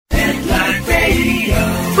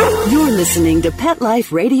listening to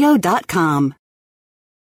PetLifeRadio.com.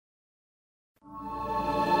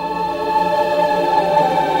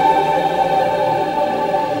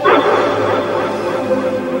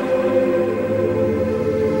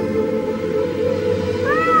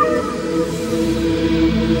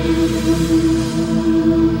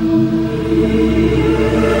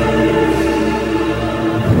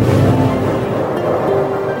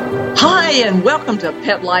 And welcome to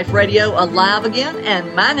Pet Life Radio Alive again,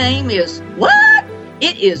 and my name is what?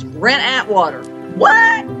 It is Brent Atwater.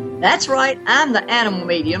 What? That's right, I'm the animal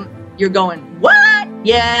medium. You're going, what?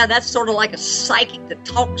 Yeah, that's sort of like a psychic that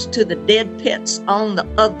talks to the dead pets on the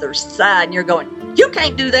other side, and you're going, you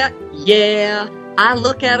can't do that. Yeah, I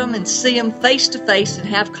look at them and see them face to face and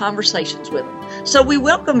have conversations with them. So we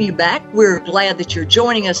welcome you back. We're glad that you're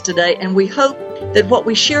joining us today, and we hope that what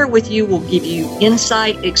we share with you will give you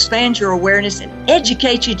insight, expand your awareness, and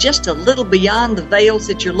educate you just a little beyond the veils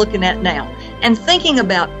that you're looking at now. And thinking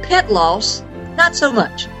about pet loss, not so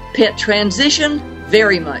much. Pet transition,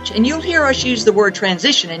 very much. And you'll hear us use the word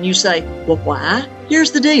transition, and you say, well, why?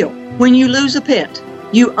 Here's the deal. When you lose a pet,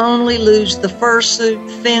 you only lose the fur suit,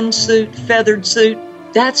 fin suit, feathered suit.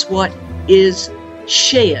 That's what is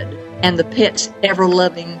shed. And the pet's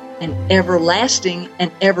ever-loving and everlasting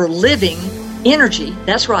and ever-living energy,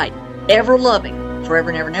 that's right, ever-loving, forever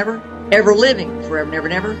and ever and ever, ever-living, forever and ever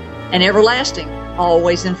and ever, and everlasting,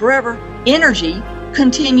 always and forever, energy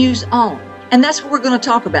continues on. And that's what we're going to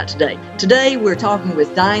talk about today. Today we're talking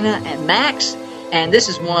with Dinah and Max, and this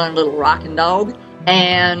is one little rockin' dog.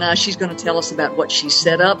 And she's going to tell us about what she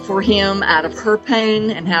set up for him out of her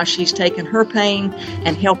pain and how she's taken her pain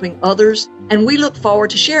and helping others. And we look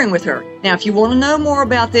forward to sharing with her. Now, if you want to know more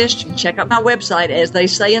about this, you can check out my website, as they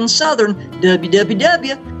say in Southern,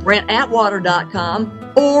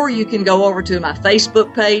 www.brentatwater.com, or you can go over to my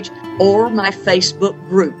Facebook page or my Facebook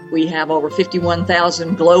group. We have over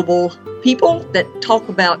 51,000 global people that talk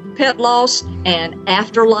about pet loss and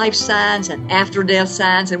afterlife signs and after-death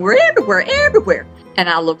signs, and we're everywhere. And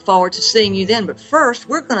I look forward to seeing you then. But first,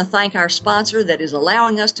 we're going to thank our sponsor that is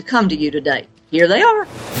allowing us to come to you today. Here they are.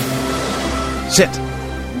 Sit.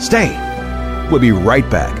 Stay. We'll be right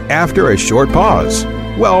back after a short pause.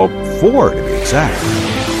 Well, 4 to be exact.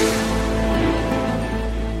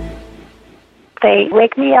 They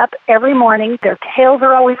wake me up every morning. Their tails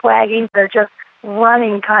are always wagging. They're just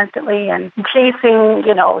running constantly and chasing,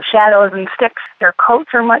 shadows and sticks. Their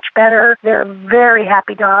coats are much better. They're very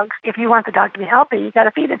happy dogs. If you want the dog to be healthy, you got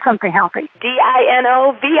to feed it something healthy.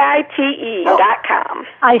 DINOVITE.com.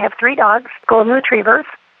 I have 3 dogs, golden retrievers,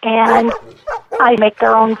 and I make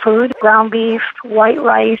their own food, ground beef, white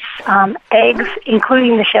rice, eggs,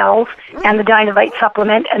 including the shells, and the Dinovite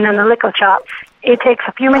supplement, and then the Lico Chops. It takes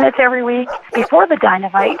a few minutes every week. Before the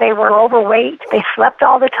Dinovite, they were overweight. They slept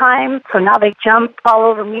all the time, so now they jump all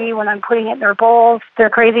over me when I'm putting it in their bowls. They're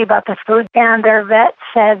crazy about this food, and their vet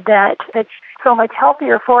said that it's so much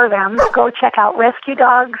healthier for them. Go check out Rescue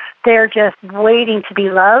Dogs. They're just waiting to be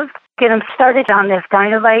loved. Get them started on this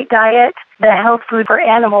Dinovite diet, the health food for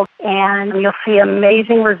animals, and you'll see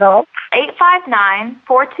amazing results.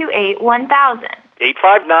 859-428-1000.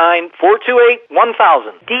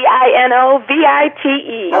 859-428-1000.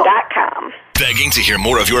 DINOVITE.com. Begging to hear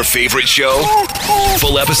more of your favorite show?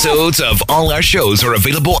 Full episodes of all our shows are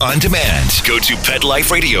available on demand. Go to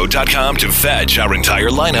PetLifeRadio.com to fetch our entire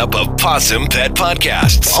lineup of Possum Pet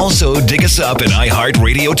podcasts. Also, dig us up in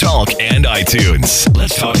iHeartRadio Talk and iTunes.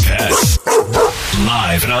 Let's talk pets.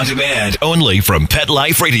 Live and on demand only from Pet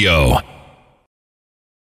Life Radio.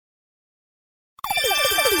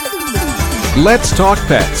 Let's Talk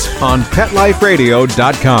Pets on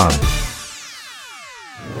PetLifeRadio.com.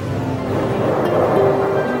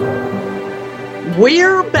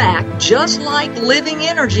 We're back, just like living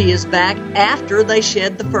energy is back after they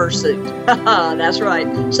shed the fursuit. That's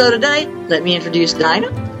right. So today, let me introduce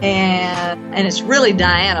Dinah. And it's really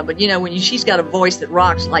Diana, but she's got a voice that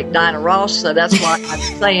rocks like Dinah Ross, so that's why I'm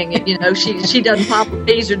saying it. She doesn't pop her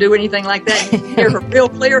peas or do anything like that. You can hear her real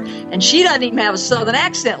clear, and she doesn't even have a southern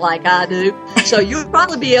accent like I do. So you'll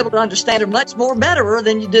probably be able to understand her much more better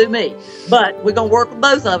than you do me. But we're going to work with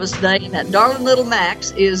both of us today, and that darling little Max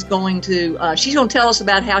is going to, she's going to tell us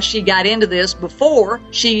about how she got into this before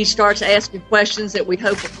she starts asking questions that we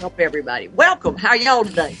hope will help everybody. Welcome. How are y'all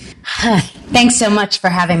today? Thanks so much for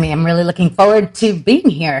having me. I'm really looking forward to being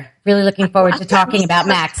here. Really looking forward to talking about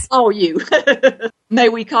Max. Oh, you. May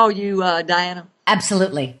we call you Diana?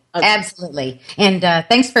 Absolutely. Okay. Absolutely. And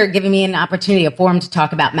thanks for giving me an opportunity, a forum to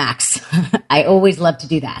talk about Max. I always love to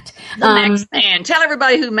do that. Max man. Tell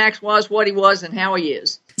everybody who Max was, what he was, and how he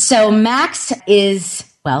is. So Max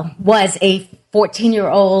was a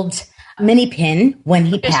 14-year-old Minnie Pin when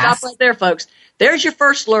he passed. Stop right there, folks. There's your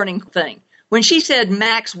first learning thing. When she said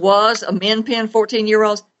Max was a Min Pin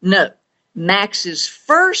 14-year-old, no. Max's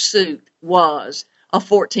fursuit was a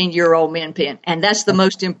 14-year-old Min Pin. And that's the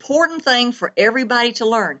most important thing for everybody to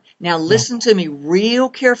learn. Now listen to me real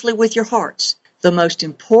carefully with your hearts. The most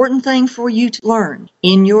important thing for you to learn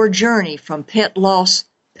in your journey from pet loss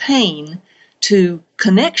pain to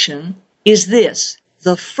connection is this.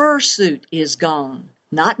 The fursuit is gone.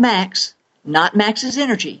 Not Max, not Max's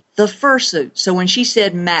energy, the fursuit. So when she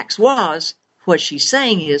said Max was, what she's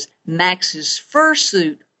saying is Max's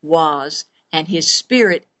fursuit was and his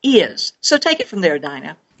spirit is. So take it from there,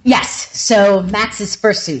 Dinah. Yes. So Max's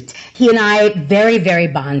fursuit. He and I very, very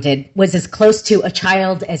bonded, was as close to a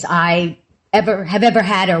child as I ever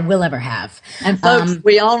had or will ever have. And folks,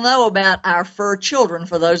 we all know about our fur children.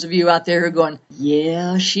 For those of you out there who are going,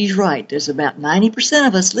 yeah, she's right. There's about 90%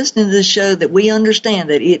 of us listening to this show that we understand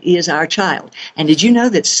that it is our child. And did you know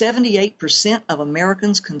that 78% of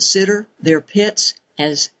Americans consider their pets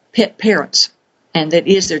as pet parents? And that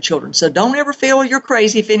is their children. So don't ever feel you're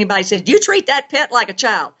crazy if anybody says, do you treat that pet like a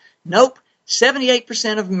child? Nope.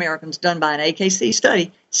 78% of Americans, done by an AKC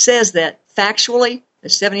study, says that factually.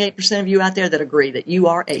 There's 78% of you out there that agree that you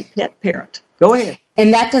are a pet parent. Go ahead.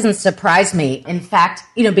 And that doesn't surprise me. In fact,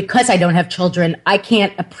 because I don't have children, I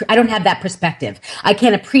don't have that perspective. I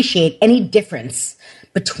can't appreciate any difference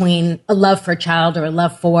between a love for a child or a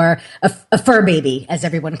love for a fur baby, as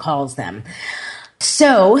everyone calls them.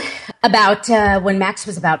 So about when Max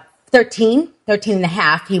was about 13 and a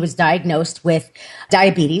half, he was diagnosed with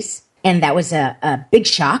diabetes. And that was a big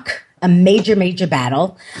shock, a major, major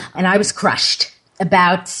battle. And I was crushed.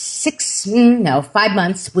 About 5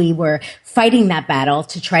 months, we were fighting that battle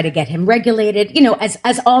to try to get him regulated,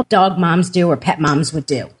 as all dog moms do or pet moms would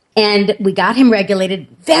do. And we got him regulated,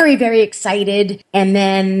 very, very excited. And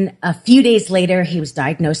then a few days later, he was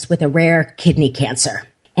diagnosed with a rare kidney cancer.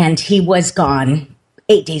 And he was gone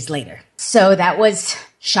 8 days later. So that was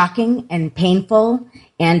shocking and painful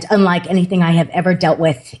and unlike anything I have ever dealt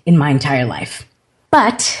with in my entire life.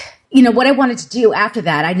 But, what I wanted to do after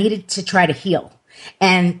that, I needed to try to heal.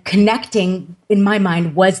 And connecting, in my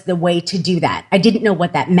mind, was the way to do that. I didn't know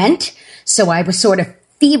what that meant, so I was sort of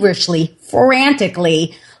feverishly,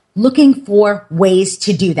 frantically looking for ways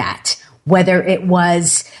to do that. Whether it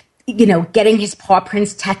was, getting his paw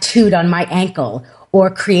prints tattooed on my ankle,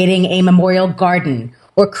 or creating a memorial garden,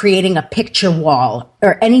 or creating a picture wall,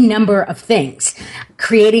 or any number of things.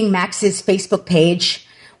 Creating Max's Facebook page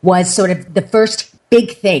was sort of the first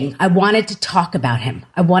big thing. I wanted to talk about him.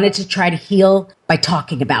 I wanted to try to heal by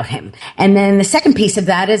talking about him. And then the second piece of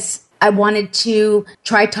that is I wanted to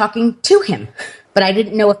try talking to him, but I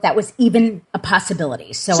didn't know if that was even a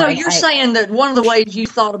possibility. So you're saying that one of the ways you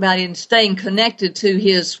thought about in staying connected to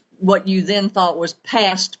his, what you then thought was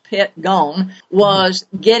past pet gone, was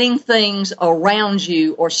getting things around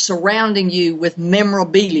you or surrounding you with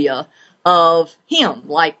memorabilia of him,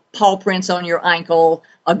 like paw prints on your ankle,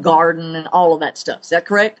 a garden, and all of that stuff. Is that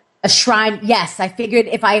correct? A shrine, yes. I figured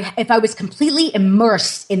if I was completely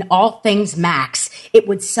immersed in all things Max, it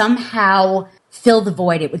would somehow fill the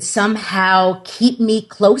void. It would somehow keep me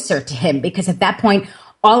closer to him, because at that point,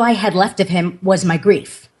 all I had left of him was my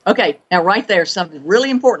grief. Okay, now right there, something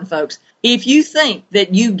really important, folks. If you think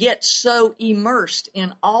that you get so immersed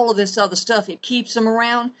in all of this other stuff, it keeps them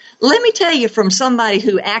around, let me tell you from somebody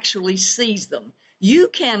who actually sees them. You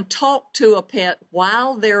can talk to a pet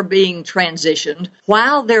while they're being transitioned,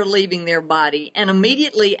 while they're leaving their body, and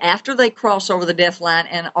immediately after they cross over the death line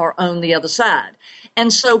and are on the other side.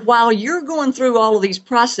 And so while you're going through all of these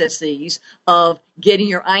processes of getting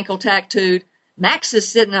your ankle tattooed, Max is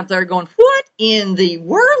sitting up there going, what in the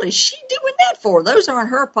world is she doing that for? Those aren't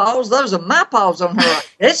her paws. Those are my paws on her.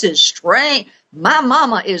 This is strange. My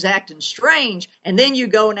mama is acting strange. And then you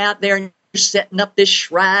going out there and you're setting up this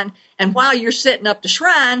shrine. And while you're setting up the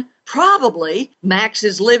shrine, probably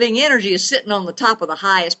Max's living energy is sitting on the top of the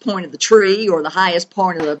highest point of the tree or the highest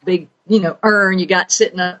point of the big, urn you got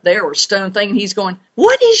sitting up there or stone thing. And he's going,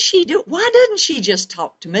 what is she doing? Why doesn't she just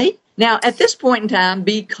talk to me? Now, at this point in time,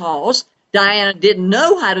 because Diana didn't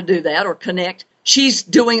know how to do that or connect, she's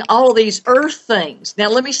doing all of these earth things. Now,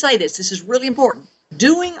 let me say this. This is really important.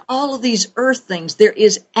 Doing all of these earth things, there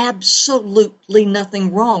is absolutely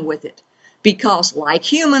nothing wrong with it. Because like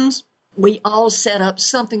humans, we all set up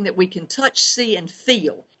something that we can touch, see, and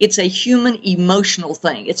feel. It's a human emotional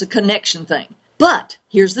thing. It's a connection thing. But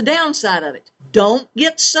here's the downside of it. Don't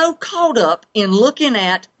get so caught up in looking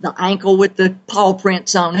at the ankle with the paw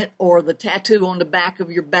prints on it or the tattoo on the back of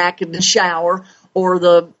your back in the shower or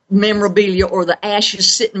the memorabilia or the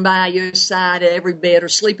ashes sitting by your side at every bed or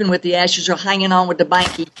sleeping with the ashes or hanging on with the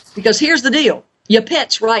banky. Because here's the deal. Your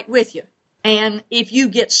pet's right with you. And if you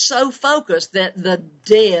get so focused that the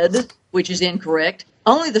dead, which is incorrect,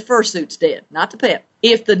 only the fursuit's dead, not the pet.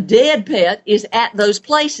 If the dead pet is at those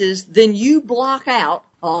places, then you block out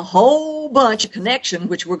a whole bunch of connection,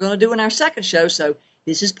 which we're going to do in our second show. So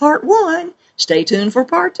this is part 1. Stay tuned for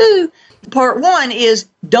part 2. Part 1 is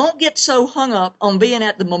don't get so hung up on being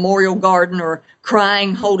at the memorial garden or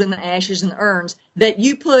crying, holding the ashes and urns, that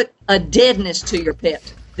you put a deadness to your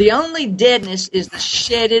pet. The only deadness is the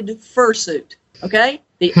shedded fursuit, okay?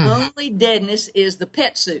 The only deadness is the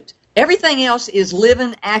pet suit. Everything else is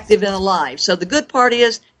living, active, and alive. So the good part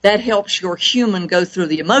is that helps your human go through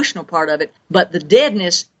the emotional part of it. But the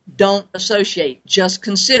deadness, don't associate. Just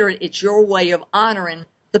consider it. It's your way of honoring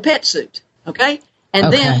the pet suit, okay?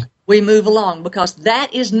 And then we move along because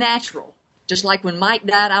that is natural. Just like when Mike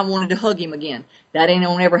died, I wanted to hug him again. That ain't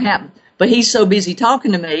gonna ever happen. But he's so busy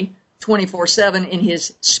talking to me 24/7 in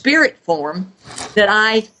his spirit form that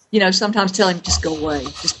I, sometimes tell him, just go away.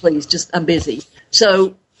 Just please, I'm busy.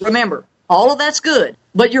 So remember, all of that's good,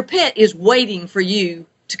 but your pet is waiting for you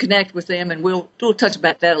to connect with them, and we'll touch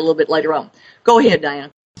about that a little bit later on. Go ahead, Diana.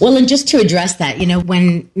 Well, and just to address that,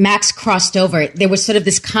 when Max crossed over, there was sort of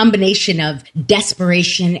this combination of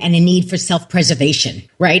desperation and a need for self-preservation,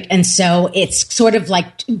 right? And so it's sort of like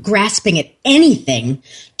grasping at anything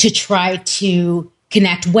to try to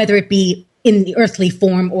connect, whether it be in the earthly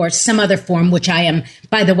form or some other form, which I am,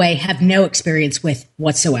 by the way, have no experience with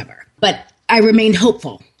whatsoever. But I remain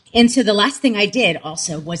hopeful. And so the last thing I did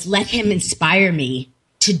also was let him inspire me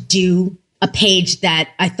to do a page that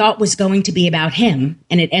I thought was going to be about him.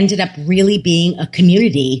 And it ended up really being a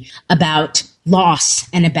community about loss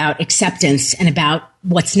and about acceptance and about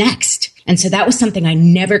what's next. And so that was something I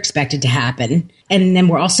never expected to happen. And then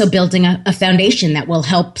we're also building a foundation that will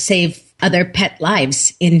help save other pet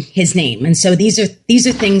lives in his name. And so these are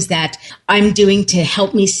things that I'm doing to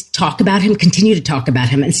help me talk about him, continue to talk about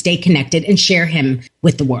him, and stay connected and share him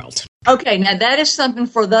with the world. Okay, now that is something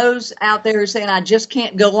for those out there who are saying, I just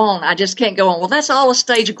can't go on. Well, that's all a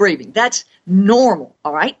stage of grieving. That's normal,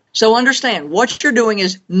 all right? So understand, what you're doing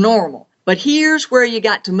is normal. But here's where you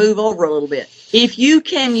got to move over a little bit. If you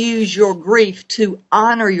can use your grief to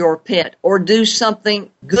honor your pet or do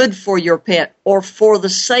something good for your pet or for the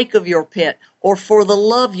sake of your pet or for the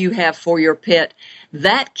love you have for your pet,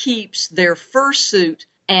 that keeps their fursuit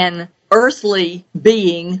and earthly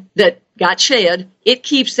being that got shed, it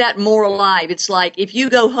keeps that more alive. It's like if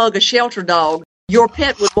you go hug a shelter dog, your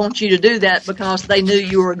pet would want you to do that because they knew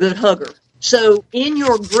you were a good hugger. So in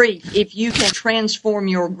your grief, if you can transform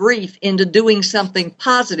your grief into doing something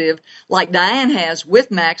positive, like Diane has with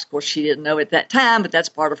Max, of course she didn't know at that time, but that's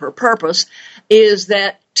part of her purpose, is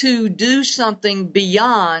that to do something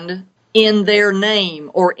beyond in their name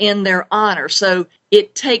or in their honor. So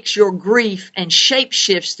it takes your grief and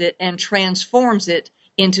shape-shifts it and transforms it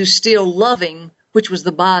into still loving, which was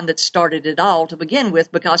the bond that started it all to begin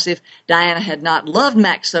with, because if Diana had not loved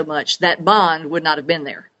Max so much, that bond would not have been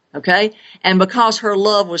there. Okay? And because her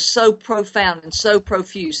love was so profound and so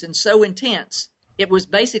profuse and so intense, it was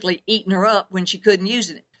basically eating her up when she couldn't use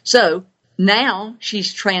it. So now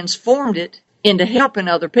she's transformed it into helping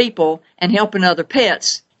other people and helping other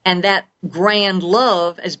pets. And that grand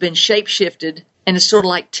love has been shape-shifted, and it's sort of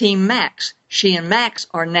like Team Max. She and Max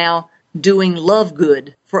are now doing love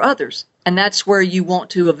good for others. And that's where you want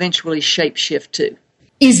to eventually shape-shift to.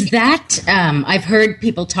 Is that, I've heard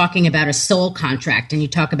people talking about a soul contract, and you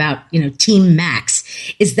talk about, Team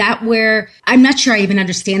Max. Is that where, I'm not sure I even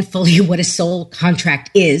understand fully what a soul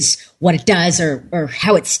contract is, what it does, or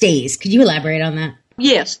how it stays. Could you elaborate on that?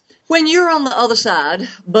 Yes. When you're on the other side,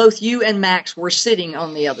 both you and Max were sitting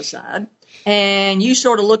on the other side, and you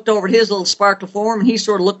sort of looked over at his little sparkler form, and he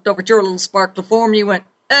sort of looked over at your little sparkler form, and you went,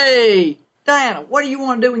 hey, Diana, what do you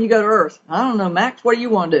want to do when you go to Earth? I don't know, Max, what do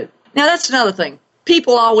you want to do? Now, that's another thing.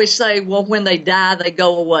 People always say, well, when they die, they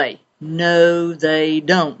go away. No, they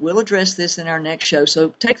don't. We'll address this in our next show.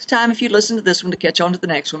 So take the time if you listen to this one to catch on to the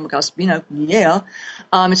next one because,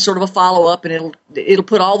 it's sort of a follow-up and it'll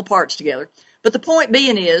put all the parts together. But the point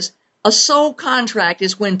being is, a soul contract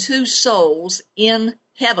is when two souls in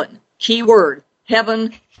heaven, key word,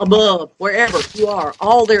 heaven above, wherever you are,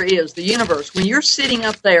 all there is, the universe, when you're sitting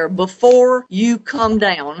up there before you come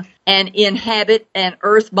down and inhabit an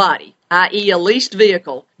earth body, i.e. a leased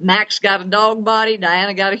vehicle. Max got a dog body,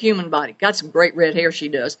 Diana got a human body. Got some great red hair, she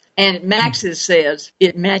does. And Max's says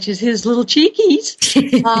it matches his little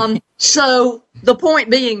cheekies. So the point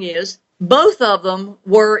being is, both of them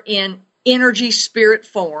were in energy spirit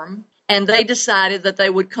form, and they decided that they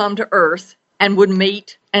would come to Earth and would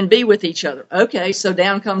meet and be with each other. Okay, so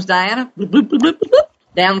down comes Diana. Bloop, bloop, bloop, bloop, bloop.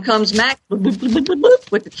 Down comes Max bloop, bloop, bloop, bloop,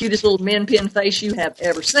 bloop, with the cutest little min pin face you have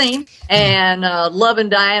ever seen, and loving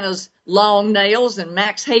Diana's long nails and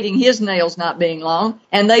Max hating his nails not being long.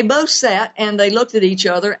 And they both sat and they looked at each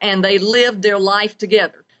other and they lived their life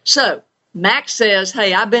together. So Max says,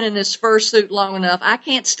 hey, I've been in this fursuit long enough. I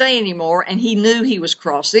can't stay anymore. And he knew he was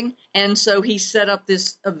crossing. And so he set up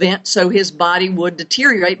this event so his body would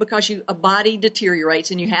deteriorate, because a body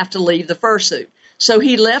deteriorates and you have to leave the fursuit. So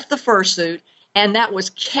he left the fursuit, and that was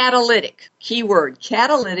catalytic. Keyword,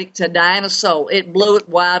 catalytic to Diana's soul. It blew it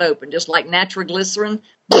wide open, just like nitroglycerin.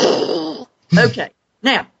 Okay.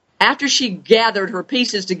 Now, after she gathered her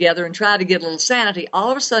pieces together and tried to get a little sanity,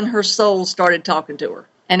 all of a sudden her soul started talking to her.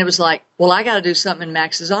 And it was like, well, I got to do something in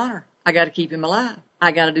Max's honor. I got to keep him alive.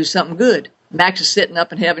 I got to do something good. Max is sitting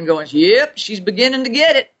up in heaven going, yep, she's beginning to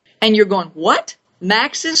get it. And you're going, what?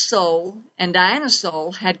 Max's soul and Diana's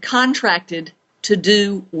soul had contracted to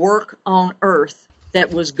do work on Earth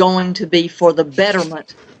that was going to be for the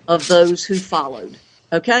betterment of those who followed.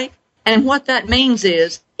 Okay? And what that means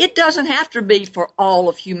is, it doesn't have to be for all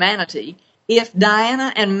of humanity. If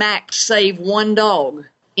Diana and Max save one dog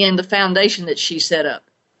in the foundation that she set up,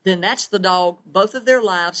 then that's the dog both of their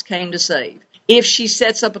lives came to save. If she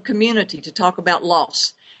sets up a community to talk about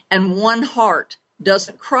loss, and one heart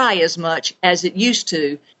doesn't cry as much as it used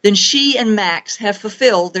to, then she and Max have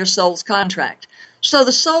fulfilled their soul's contract. So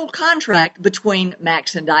the soul contract between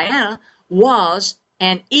Max and Diana was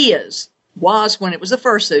and is, was when it was a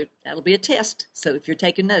fursuit. That'll be a test. So if you're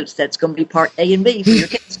taking notes, that's going to be part A and B for your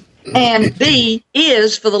test. And B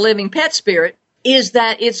is, for the living pet spirit, is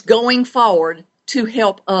that it's going forward to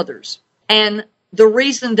help others. And the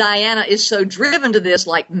reason Diana is so driven to this,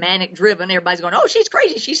 like manic driven, everybody's going, oh, she's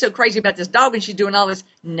crazy. She's so crazy about this dog and she's doing all this.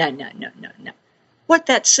 No. What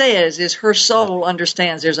that says is her soul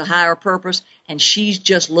understands there's a higher purpose, and she's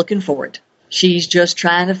just looking for it. She's just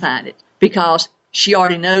trying to find it because she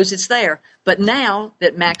already knows it's there. But now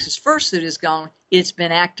that Max's fursuit is gone, it's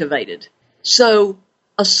been activated. So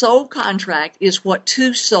a soul contract is what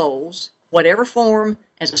two souls, whatever form,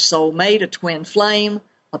 as a soulmate, a twin flame,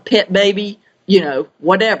 a pet baby,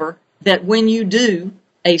 whatever, that when you do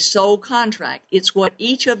a soul contract, it's what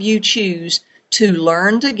each of you choose to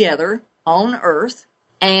learn together on Earth,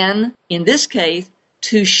 and in this case,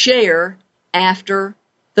 to share after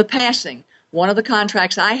the passing. One of the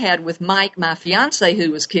contracts I had with Mike, my fiance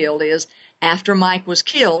who was killed, is after Mike was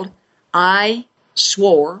killed, I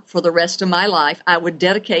swore for the rest of my life I would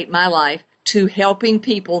dedicate my life to helping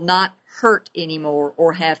people not hurt anymore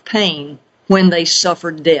or have pain when they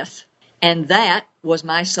suffered death. And that was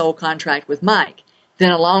my soul contract with Mike.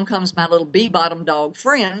 Then along comes my little bee-bottom dog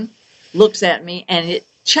friend, looks at me, and it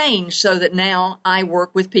changed so that now I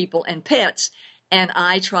work with people and pets, and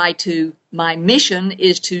my mission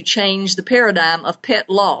is to change the paradigm of pet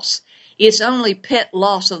loss. It's only pet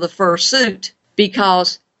loss of the fursuit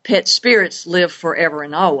because pet spirits live forever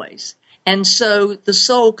and always. And so the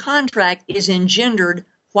soul contract is engendered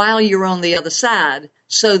while you're on the other side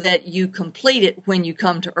so that you complete it when you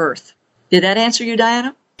come to Earth. Did that answer you,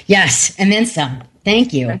 Diana? Yes, and then some.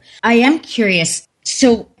 Thank you. Okay. I am curious.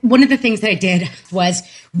 So one of the things that I did was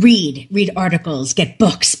read articles, get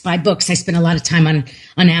books, buy books. I spent a lot of time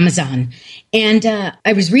on Amazon. And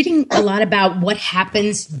I was reading a lot about what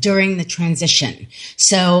happens during the transition.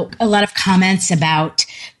 So a lot of comments about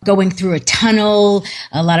going through a tunnel,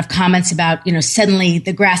 a lot of comments about, suddenly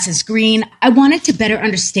the grass is green. I wanted to better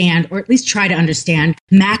understand, or at least try to understand,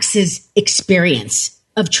 Max's experience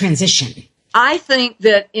of transition. I think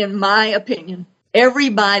that, in my opinion,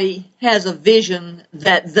 everybody has a vision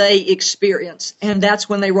that they experience, and that's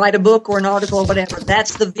when they write a book or an article or whatever.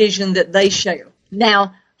 That's the vision that they share.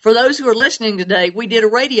 Now, for those who are listening today, we did a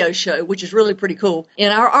radio show, which is really pretty cool,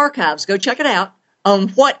 in our archives. Go check it out, on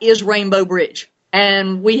what is Rainbow Bridge.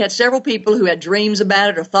 And we had several people who had dreams about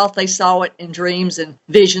it or thought they saw it in dreams and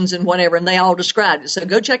visions and whatever, and they all described it. So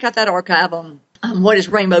go check out that archive on what is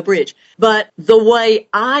Rainbow Bridge. But the way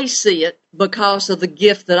I see it, because of the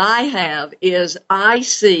gift that I have, is I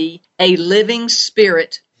see a living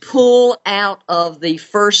spirit pull out of the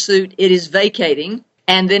fursuit it is vacating,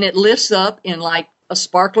 and then it lifts up in like a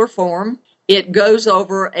sparkler form. It goes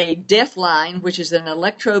over a death line, which is an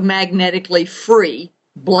electromagnetically free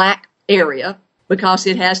black area, because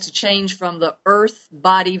it has to change from the earth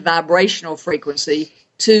body vibrational frequency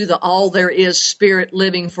to the all there is spirit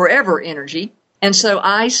living forever energy. And so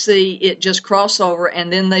I see it just cross over,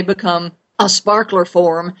 and then they become a sparkler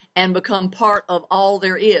form and become part of all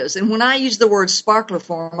there is. And when I use the word sparkler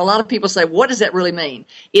form, a lot of people say, what does that really mean?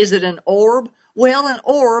 Is it an orb? Well, an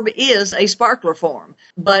orb is a sparkler form.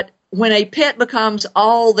 But when a pet becomes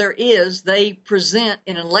all there is, they present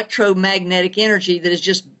an electromagnetic energy that is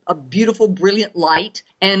just a beautiful, brilliant light,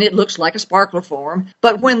 and it looks like a sparkler form.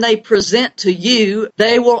 But when they present to you,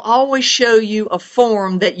 they will always show you a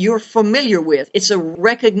form that you're familiar with. It's a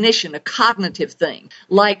recognition, a cognitive thing.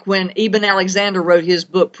 Like when Eben Alexander wrote his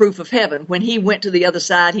book, Proof of Heaven, when he went to the other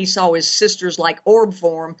side, he saw his sisters like orb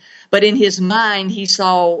form, but in his mind, he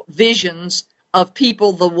saw visions of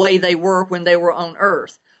people the way they were when they were on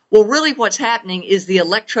Earth. Well, really what's happening is the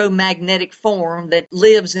electromagnetic form that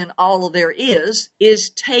lives in all of there is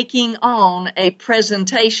taking on a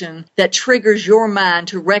presentation that triggers your mind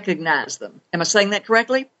to recognize them. Am I saying that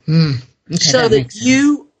correctly? Okay, so that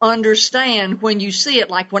you understand when you see it.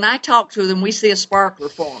 Like when I talk to them, we see a sparkler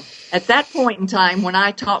form. At that point in time, when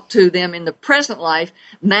I talk to them in the present life,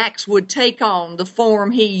 Max would take on the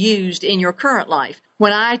form he used in your current life.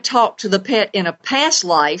 When I talk to the pet in a past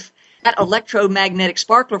life, that electromagnetic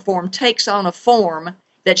sparkler form takes on a form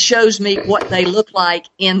that shows me what they look like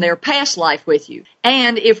in their past life with you.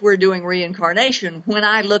 And if we're doing reincarnation, when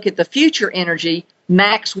I look at the future energy,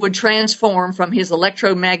 Max would transform from his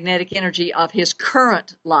electromagnetic energy of his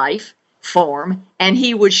current life form, and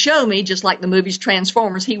he would show me, just like the movies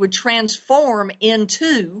Transformers, he would transform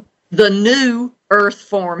into the new Earth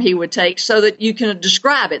form he would take so that you can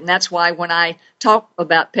describe it. And that's why when I talk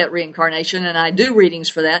about pet reincarnation and I do readings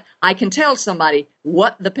for that, I can tell somebody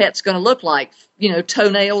what the pet's going to look like. You know,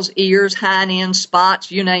 toenails, ears, hind ends,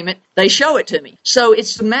 spots, you name it. They show it to me. So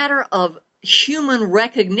it's a matter of human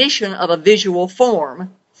recognition of a visual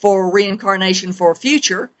form for reincarnation for a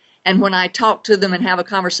future. And when I talk to them and have a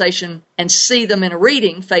conversation and see them in a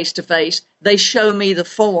reading face to face, they show me the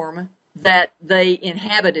form that they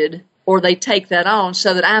inhabited, or they take that on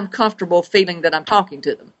so that I'm comfortable feeling that I'm talking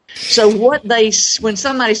to them. So when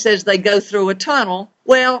somebody says they go through a tunnel,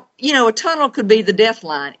 well, you know, a tunnel could be the death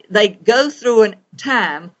line. They go through a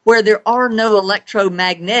time where there are no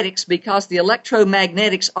electromagnetics because the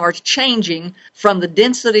electromagnetics are changing from the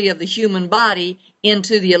density of the human body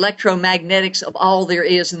into the electromagnetics of all there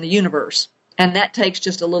is in the universe. And that takes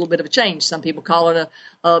just a little bit of a change. Some people call it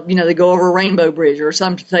they go over a rainbow bridge, or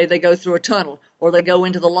some say they go through a tunnel, or they go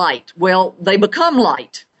into the light. Well, they become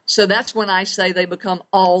light. So that's when I say they become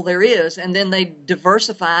all there is, and then they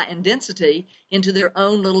diversify in density into their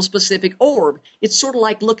own little specific orb. It's sort of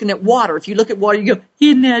like looking at water. If you look at water, you go,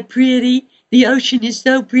 isn't that pretty? The ocean is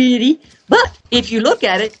so pretty. But if you look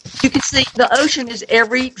at it, you can see the ocean is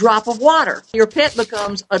every drop of water. Your pet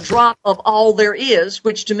becomes a drop of all there is,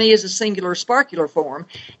 which to me is a singular sparkular form,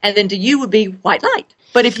 and then to you would be white light.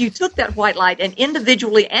 But if you took that white light and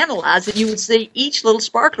individually analyzed it, you would see each little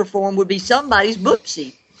sparkler form would be somebody's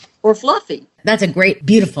boopsie or Fluffy. That's a great,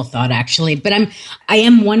 beautiful thought, actually. But I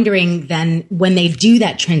am wondering then, when they do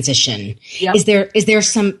that transition, Yep.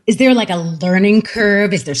 is there like a learning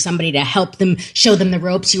curve? Is there somebody to help them, show them the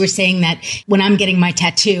ropes? You were saying that when I'm getting my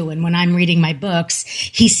tattoo and when I'm reading my books,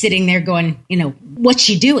 he's sitting there going, you know, what's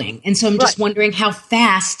she doing? And so I'm just wondering how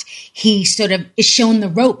fast he sort of is shown the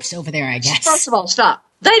ropes over there, I guess. First of all, stop.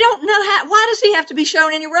 They don't know why does he have to be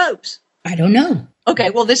shown any ropes? I don't know.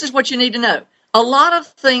 Okay, well, this is what you need to know. A lot of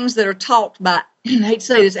things that are taught by, I hate to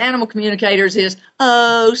say this, animal communicators is,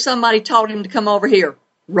 oh, somebody taught him to come over here.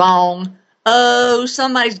 Wrong. Oh,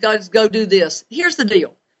 somebody's got to go do this. Here's the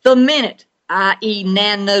deal. The minute, i.e.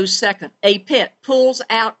 nanosecond, a pet pulls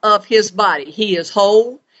out of his body, he is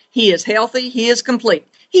whole, he is healthy, he is complete.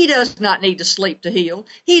 He does not need to sleep to heal.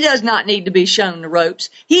 He does not need to be shown the ropes.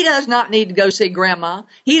 He does not need to go see grandma.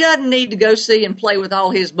 He doesn't need to go see and play with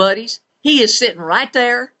all his buddies. He is sitting right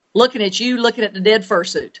there, looking at you, looking at the dead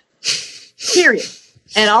fursuit. Period.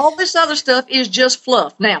 And all this other stuff is just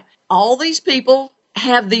fluff. Now, all these people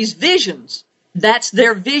have these visions. That's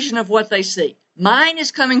their vision of what they see. Mine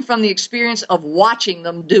is coming from the experience of watching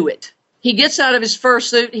them do it. He gets out of his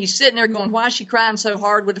fursuit. He's sitting there going, why is she crying so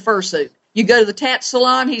hard with the fursuit? You go to the tat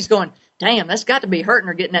salon, he's going, damn, that's got to be hurting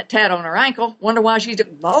her getting that tat on her ankle. Wonder why she's,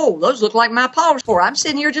 those look like my paws for. I'm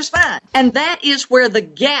sitting here just fine. And that is where the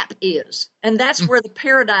gap is. And that's where the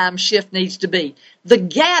paradigm shift needs to be. The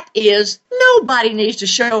gap is nobody needs to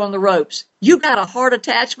show on the ropes. You got a heart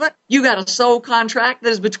attachment. You got a soul contract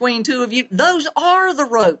that is between two of you. Those are the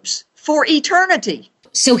ropes for eternity.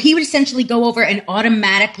 So he would essentially go over and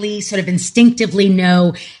automatically sort of instinctively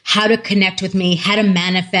know how to connect with me, how to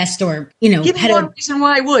manifest, or, you know, give me one reason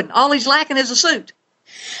why he wouldn't. All he's lacking is a suit.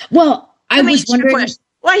 Well, I was wondering.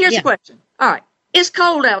 Well, here's the question. All right. It's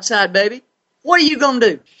cold outside, baby. what are you going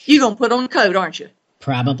to do? You're going to put on a coat, aren't you?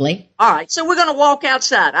 Probably. All right, so we're going to walk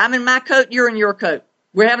outside. I'm in my coat, you're in your coat.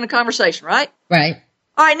 We're having a conversation, right? Right.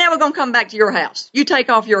 All right, now we're going to come back to your house. You take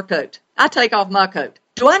off your coat. I take off my coat.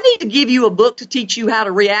 Do I need to give you a book to teach you how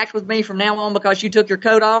to react with me from now on because you took your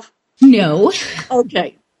coat off? No.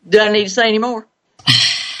 Okay. Do I need to say any more?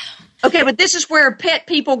 Okay, but this is where pet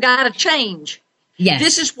people got to change. Yes.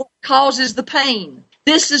 This is what causes the pain.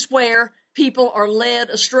 This is where people are led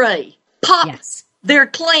astray. Pop. Yes. They're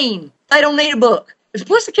clean. They don't need a book.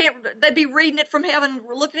 Plus, they'd be reading it from heaven,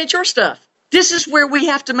 looking at your stuff. This is where we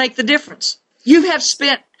have to make the difference. You have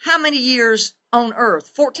spent how many years on Earth?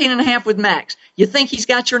 14 and a half with Max. You think he's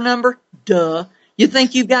got your number? Duh. You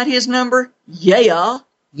think you got his number? Yeah.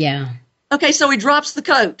 Yeah. Okay, so he drops the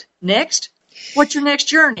coat. Next. What's your next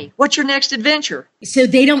journey? What's your next adventure? So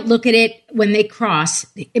they don't look at it when they cross.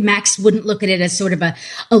 Max wouldn't look at it as sort of a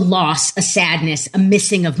loss, a sadness, a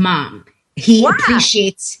missing of mom. He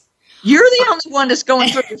appreciates. You're the only one that's going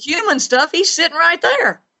through the human stuff. He's sitting right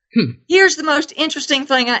there. Here's the most interesting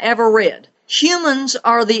thing I ever read. Humans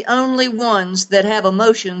are the only ones that have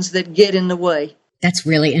emotions that get in the way. That's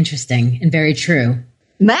really interesting and very true.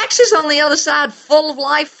 Max is on the other side, full of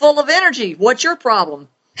life, full of energy. What's your problem?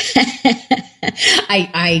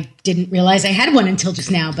 I didn't realize I had one until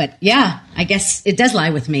just now, but yeah, I guess it does lie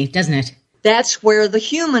with me, doesn't it? That's where the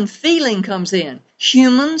human feeling comes in.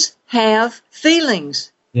 Humans have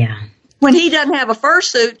feelings. Yeah. When he doesn't have a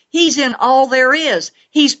fursuit, he's in all there is.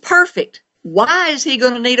 He's perfect. Why is he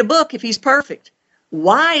going to need a book if he's perfect?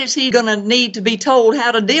 Why is he going to need to be told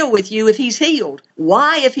how to deal with you if he's healed?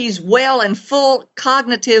 Why, if he's well and full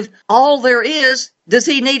cognitive, all there is, does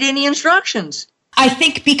he need any instructions? I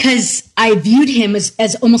think because I viewed him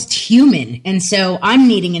as almost human, and so I'm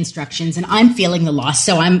needing instructions, and I'm feeling the loss,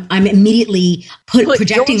 so I'm immediately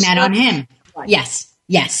projecting that on him. Right.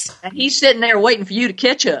 Yes. And he's sitting there waiting for you to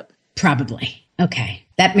catch up. Probably. Okay.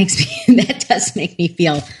 That does make me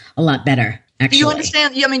feel a lot better, actually. Do you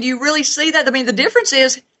understand? I mean, do you really see that? I mean, the difference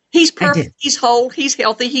is he's perfect, he's whole, he's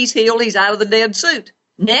healthy, he's healed, he's out of the dead suit.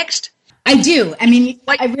 Next. I do. I mean,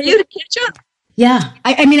 wait for you to catch up. Yeah.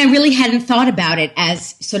 I mean, I really hadn't thought about it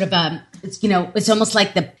as sort of it's almost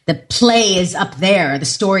like the play is up there, the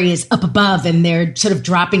story is up above, and they're sort of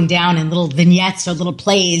dropping down in little vignettes or little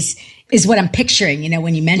plays is what I'm picturing,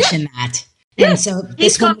 when you mention that. Yeah. And so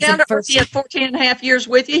he's come down to earth. He had 14 and a half years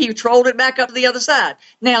with you. He trolled it back up to the other side.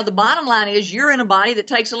 Now, the bottom line is you're in a body that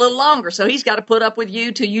takes a little longer, so he's got to put up with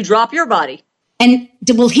you till you drop your body. And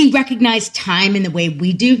will he recognize time in the way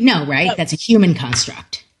we do? No, right? No. That's a human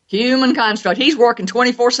construct. Human construct. He's working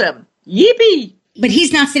 24/7. Yippee! But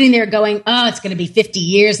he's not sitting there going, oh, it's going to be 50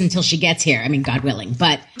 years until she gets here. I mean, God willing.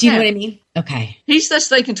 But do you know what I mean? Okay. He's just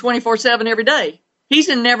thinking 24/7 every day. He's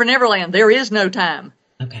in Never Never Land. There is no time.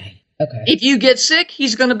 Okay. If you get sick,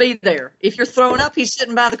 he's going to be there. If you're throwing up, he's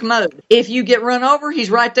sitting by the commode. If you get run over, he's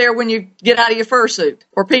right there when you get out of your fursuit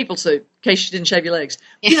or people suit, in case you didn't shave your legs.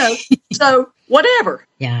 So whatever.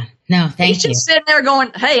 Yeah. No, thank you. He's just sitting there going,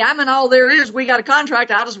 hey, I'm in all there is. We got a contract.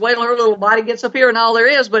 I'll just wait till her little body gets up here and all there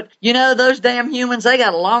is. But, those damn humans, they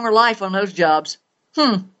got a longer life on those jobs.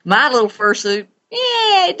 My little fursuit,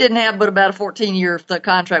 it didn't have but about a 14-year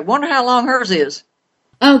contract. Wonder how long hers is.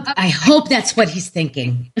 Oh, I hope that's what he's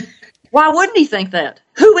thinking. Why wouldn't he think that?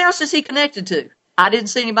 Who else is he connected to? I didn't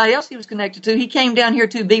see anybody else he was connected to. He came down here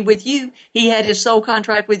to be with you. He had his soul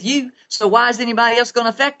contract with you. So why is anybody else going to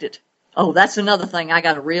affect it? Oh, that's another thing I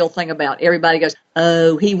got a real thing about. Everybody goes,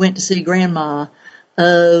 oh, he went to see grandma.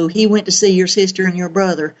 Oh, he went to see your sister and your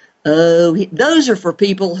brother. Oh, those are for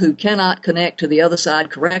people who cannot connect to the other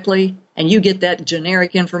side correctly. And you get that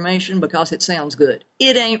generic information because it sounds good.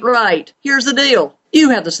 It ain't right. Here's the deal. You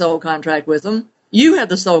have the soul contract with them. You have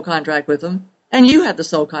the soul contract with them, and you have the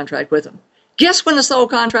soul contract with them. Guess when the soul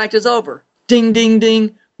contract is over? Ding, ding,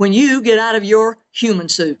 ding. When you get out of your human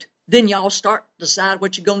suit, then y'all start to decide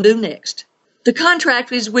what you're going to do next. The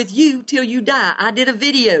contract is with you till you die. I did a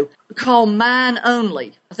video called Mine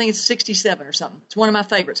Only. I think it's 67 or something. It's one of my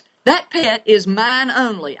favorites. That pet is mine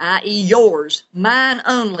only, i.e. yours, mine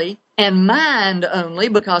only, and mind only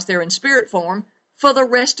because they're in spirit form for the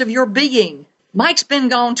rest of your being. Mike's been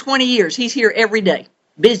gone 20 years. He's here every day.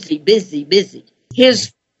 Busy, busy, busy.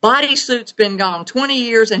 His bodysuit's been gone 20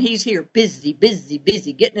 years, and he's here busy, busy,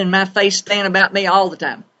 busy, getting in my face, staying about me all the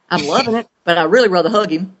time. I'm loving it, but I'd really rather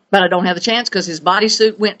hug him. But I don't have the chance because his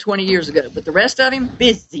bodysuit went 20 years ago. But the rest of him,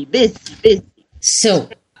 busy, busy, busy. So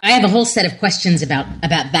I have a whole set of questions about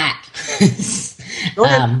that. Go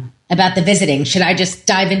ahead. About the visiting. Should I just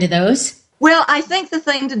dive into those? Well, I think the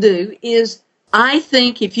thing to do is, I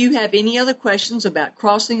think if you have any other questions about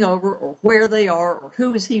crossing over or where they are or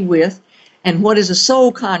who is he with, and what is a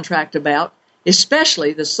soul contract about,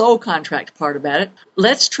 especially the soul contract part about it.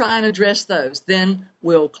 Let's try and address those. Then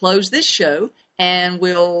we'll close this show and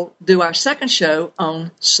we'll do our second show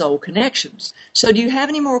on soul connections. So do you have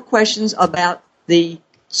any more questions about the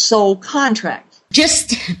soul contract?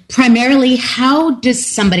 Just primarily, how does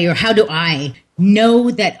somebody, or how do I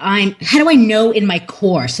know that how do I know in my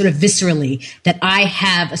core, sort of viscerally, that I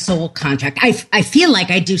have a soul contract? I feel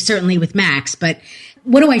like I do, certainly with Max, but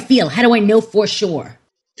what do I feel? How do I know for sure?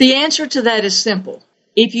 The answer to that is simple.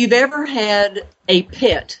 If you've ever had a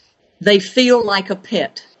pet, they feel like a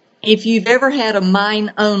pet. If you've ever had a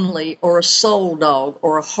mind only or a soul dog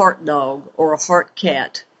or a heart dog or a heart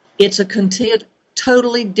cat, it's a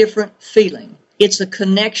totally different feeling. It's a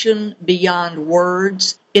connection beyond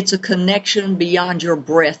words. It's a connection beyond your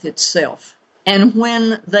breath itself. And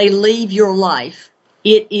when they leave your life,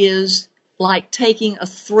 it is like taking a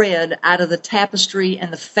thread out of the tapestry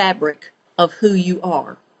and the fabric of who you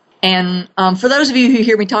are. And for those of you who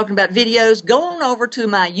hear me talking about videos, go on over to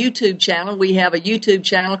my YouTube channel. We have a YouTube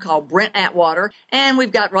channel called Brent Atwater, and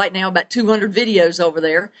we've got right now about 200 videos over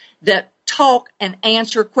there that talk and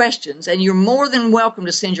answer questions. And you're more than welcome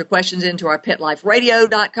to send your questions into our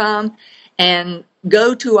PetLifeRadio.com and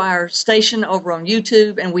go to our station over on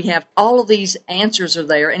YouTube, and we have all of these answers are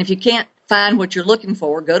there. And if you can't find what you're looking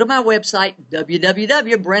for, go to my website,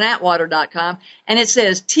 www.brentatwater.com, and it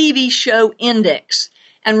says TV Show Index.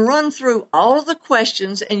 And run through all of the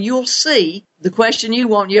questions, and you'll see the question you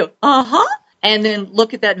want. And then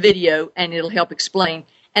look at that video, and it'll help explain.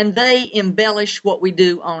 And they embellish what we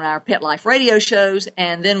do on our Pet Life Radio shows,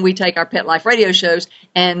 and then we take our Pet Life Radio shows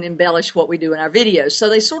and embellish what we do in our videos. So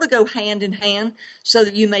they sort of go hand in hand so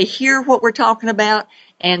that you may hear what we're talking about,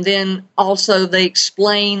 and then also they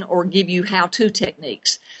explain or give you how-to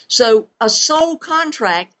techniques. So a soul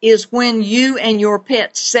contract is when you and your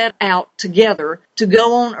pet set out together to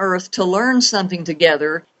go on earth to learn something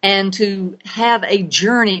together and to have a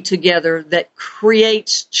journey together that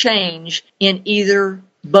creates change in either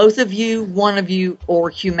both of you, one of you,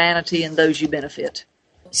 or humanity and those you benefit.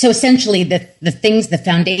 So essentially the things, the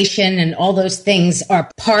foundation and all those things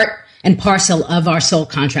are part and parcel of our soul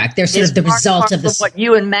contract. They're sort of the result of what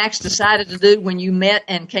you and Max decided to do when you met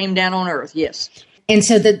and came down on earth. Yes. And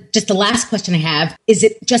so just the last question I have, is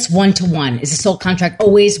it just one-to-one? Is the soul contract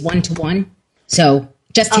always one-to-one? So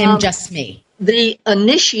just him, just me. The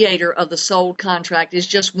initiator of the soul contract is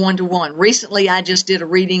just one-to-one. Recently, I just did a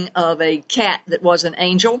reading of a cat that was an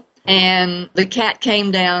angel, and the cat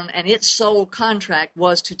came down, and its soul contract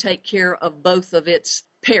was to take care of both of its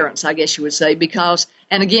parents, I guess you would say, because,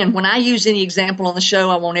 and again, when I use any example on the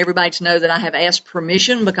show, I want everybody to know that I have asked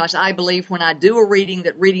permission, because I believe when I do a reading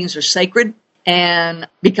that readings are sacred. And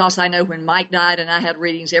because I know when Mike died and I had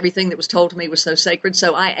readings, everything that was told to me was so sacred.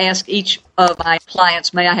 So I ask each of my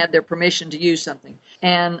clients, may I have their permission to use something?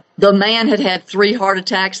 And the man had 3 heart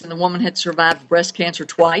attacks and the woman had survived breast cancer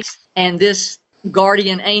twice. And this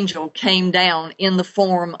guardian angel came down in the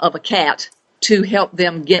form of a cat to help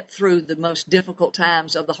them get through the most difficult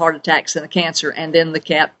times of the heart attacks and the cancer. And then the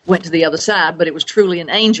cat went to the other side, but it was truly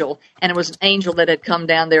an angel, and it was an angel that had come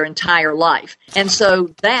down their entire life. And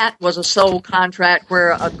so that was a soul contract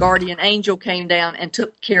where a guardian angel came down and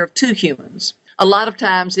took care of 2 humans. A lot of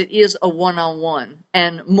times it is a one-on-one,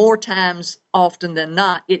 and more times often than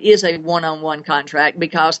not, it is a one-on-one contract,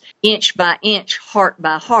 because inch by inch, heart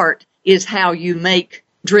by heart, is how you make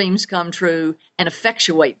dreams come true and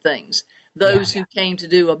effectuate things. Those who came to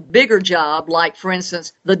do a bigger job, like, for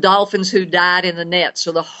instance, the dolphins who died in the nets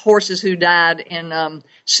or the horses who died in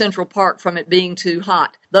Central Park from it being too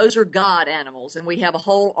hot. Those are God animals, and we have a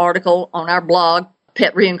whole article on our blog,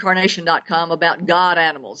 PetReincarnation.com, about God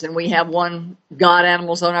animals, and we have one God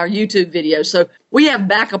animals on our YouTube video. So we have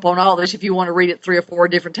backup on all this if you want to read it 3 or 4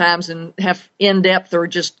 different times and have in-depth or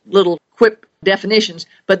just little quip definitions.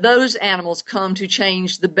 But those animals come to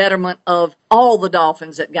change the betterment of all the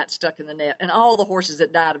dolphins that got stuck in the net and all the horses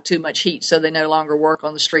that died of too much heat, so they no longer work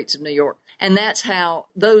on the streets of New York. And that's how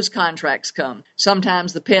those contracts come.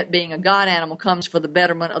 Sometimes the pet, being a God animal, comes for the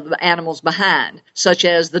betterment of the animals behind, such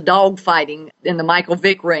as the dog fighting in the Michael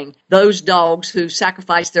Vick ring. Those dogs who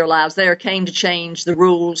sacrificed their lives there came to change the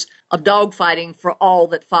rules of dog fighting for all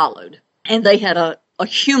that followed. And they had a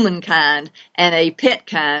humankind and a pet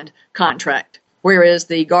kind contract, whereas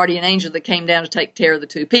the guardian angel that came down to take care of the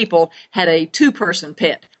 2 people had a 2-person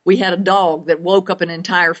pet. We had a dog that woke up an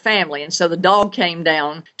entire family, and so the dog came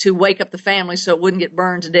down to wake up the family so it wouldn't get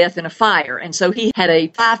burned to death in a fire. And so he had a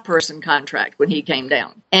 5-person contract when he came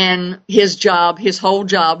down. And his whole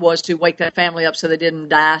job was to wake that family up so they didn't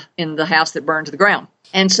die in the house that burned to the ground.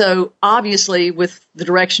 And so obviously with the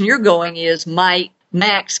direction you're going is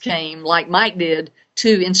Max came, like Mike did,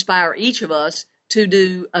 to inspire each of us to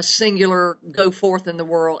do a singular go forth in the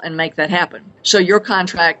world and make that happen. So your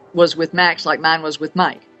contract was with Max like mine was with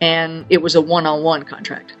Mike. And it was a one-on-one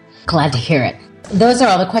contract. Glad to hear it. Those are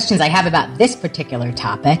all the questions I have about this particular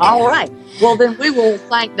topic. All right. Well, then we will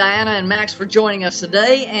thank Diana and Max for joining us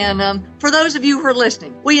today. And for those of you who are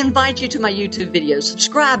listening, we invite you to my YouTube videos.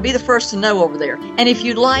 Subscribe. Be the first to know over there. And if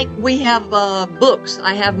you'd like, we have books.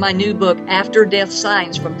 I have my new book, After Death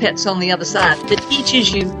Signs from Pets on the Other Side, that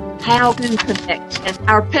teaches you how to connect, and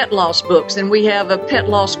our pet loss books, and we have a pet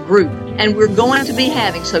loss group, and we're going to be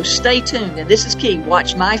having, so stay tuned, and this is key,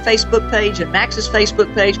 watch my Facebook page and Max's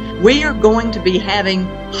Facebook page. We are going to be having,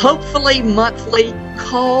 hopefully, monthly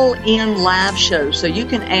call-in live shows, so you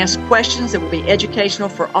can ask questions that will be educational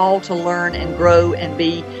for all to learn and grow and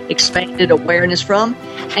be expanded awareness from,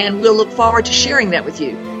 and we'll look forward to sharing that with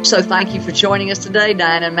you. So thank you for joining us today,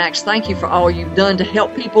 Diana and Max. Thank you for all you've done to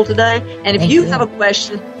help people today. And if you have a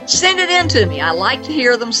question, send it in to me. I like to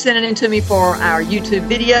hear them. Send it in to me for our YouTube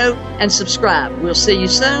video and subscribe. We'll see you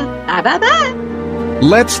soon. Bye-bye-bye.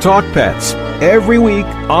 Let's Talk Pets, every week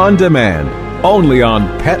on demand, only on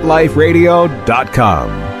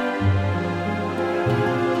PetLifeRadio.com.